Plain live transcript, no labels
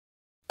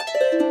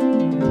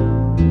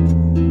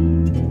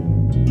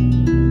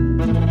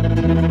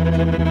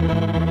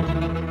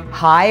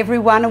Hi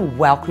everyone and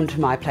welcome to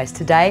my place.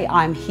 Today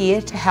I'm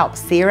here to help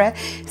Sarah.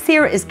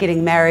 Sarah is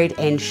getting married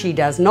and she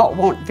does not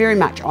want very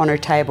much on her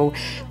table.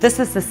 This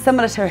is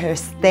similar to her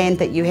stand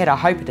that you had. I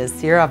hope it is,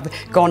 Sarah.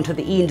 I've gone to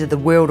the end of the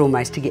world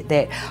almost to get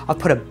that. I've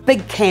put a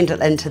big candle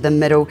into the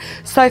middle.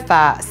 So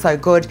far so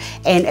good.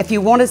 And if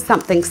you wanted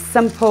something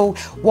simple,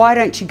 why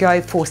don't you go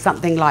for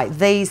something like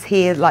these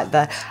here, like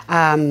the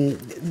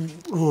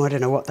I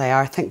don't know what they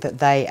are. I think that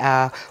they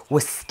are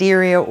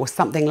wisteria or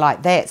something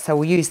like that. So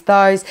we'll use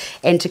those,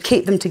 and to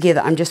keep them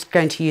together I'm just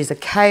going to use a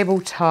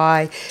cable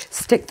tie,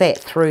 stick that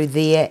through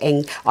there,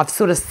 and I've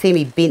sort of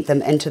semi-bent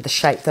them into the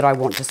shape that I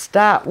want to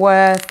start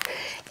with.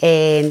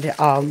 And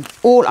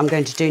all I'm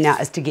going to do now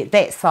is to get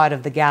that side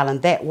of the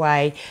garland that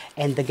way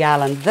and the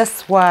garland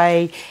this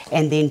way,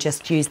 and then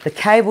just use the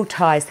cable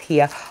ties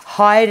here,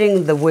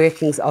 hiding the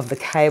workings of the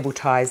cable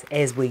ties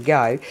as we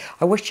go.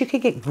 I wish you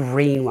could get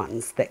green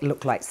ones that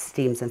look like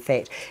stems. In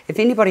fact, if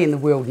anybody in the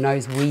world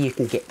knows where you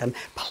can get them,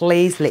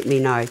 please let me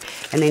know.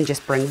 And then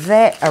just bring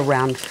that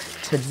around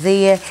to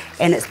there,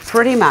 and it's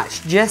pretty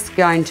much just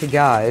going to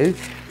go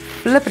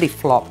flippity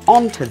flop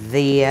onto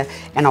there,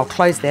 and I'll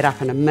close that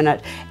up in a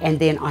minute. And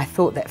then I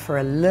thought that for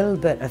a little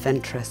bit of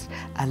interest,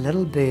 a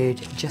little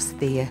bird just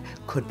there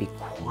could be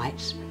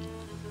quite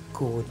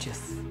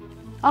gorgeous.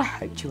 I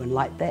hope you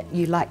like that.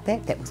 You like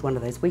that? That was one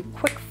of those wee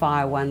quick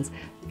fire ones,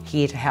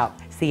 here to help.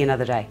 See you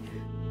another day.